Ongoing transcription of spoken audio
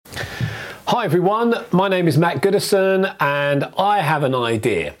Hi everyone, my name is Matt Goodison and I have an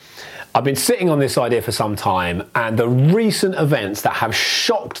idea. I've been sitting on this idea for some time, and the recent events that have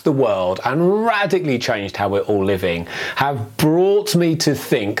shocked the world and radically changed how we're all living have brought me to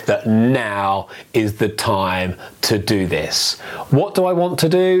think that now is the time to do this. What do I want to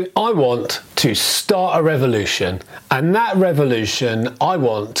do? I want to start a revolution, and that revolution I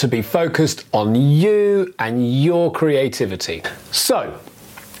want to be focused on you and your creativity. So,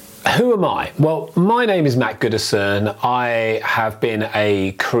 who am I? Well, my name is Matt Goodison. I have been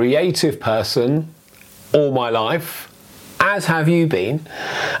a creative person all my life, as have you been.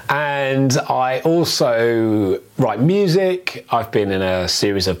 And I also write music. I've been in a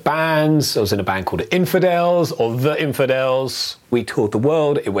series of bands. I was in a band called Infidels, or The Infidels. We toured the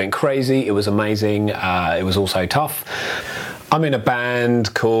world. It went crazy. It was amazing. It was also tough. I'm in a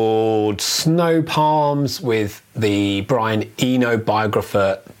band called Snow Palms with the Brian Eno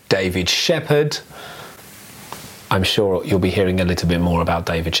biographer David Shepherd. I'm sure you'll be hearing a little bit more about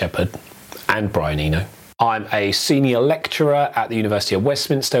David Shepherd and Brian Eno. I'm a senior lecturer at the University of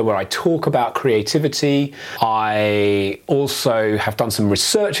Westminster where I talk about creativity. I also have done some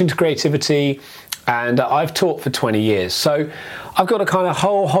research into creativity, and I've taught for 20 years. So I've got a kind of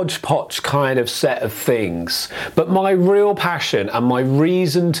whole hodgepodge kind of set of things. But my real passion and my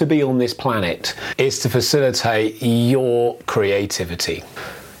reason to be on this planet is to facilitate your creativity.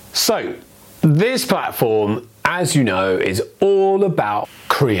 So this platform, as you know, is all about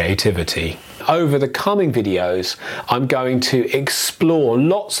creativity. Over the coming videos, I'm going to explore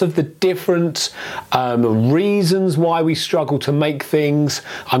lots of the different reasons why we struggle to make things.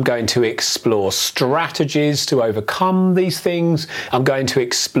 I'm going to explore strategies to overcome these things. I'm going to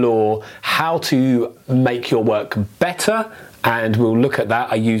explore how to make your work better, and we'll look at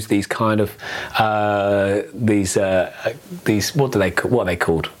that. I use these kind of these what are they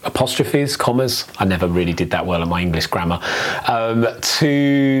called? Apostrophes, commas. I never really did that well in my English grammar.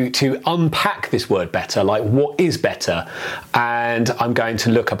 To unpack this word better, like what is better, and I'm going to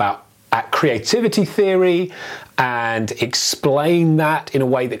look at creativity theory and explain that in a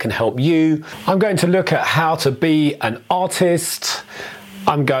way that can help you. I'm going to look at how to be an artist.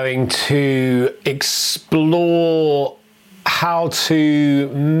 I'm going to explore how to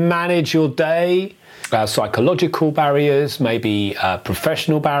manage your day, psychological barriers, maybe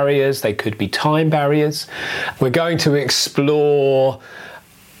professional barriers, they could be time barriers. We're going to explore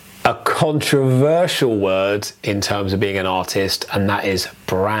a controversial word in terms of being an artist, and that is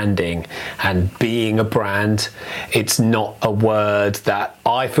branding and being a brand. It's not a word that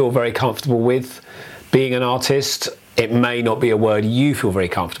I feel very comfortable with. Being an artist, it may not be a word you feel very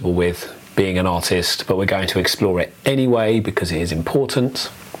comfortable with, being an artist, but we're going to explore it anyway because it is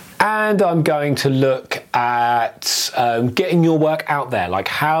important. And I'm going to look at getting your work out there. Like,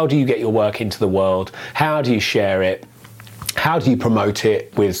 how do you get your work into the world? How do you share it? How do you promote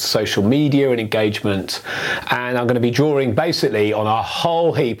it with social media and engagement? And I'm going to be drawing basically on a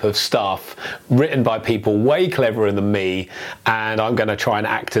whole heap of stuff written by people way cleverer than me, and I'm going to try and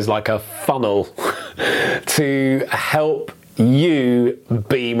act as like a funnel to help you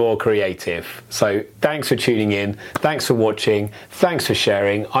be more creative. So thanks for tuning in, thanks for watching, thanks for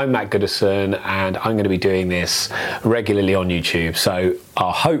sharing. I'm Matt Goodison and I'm going to be doing this regularly on YouTube, so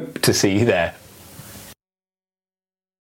I hope to see you there.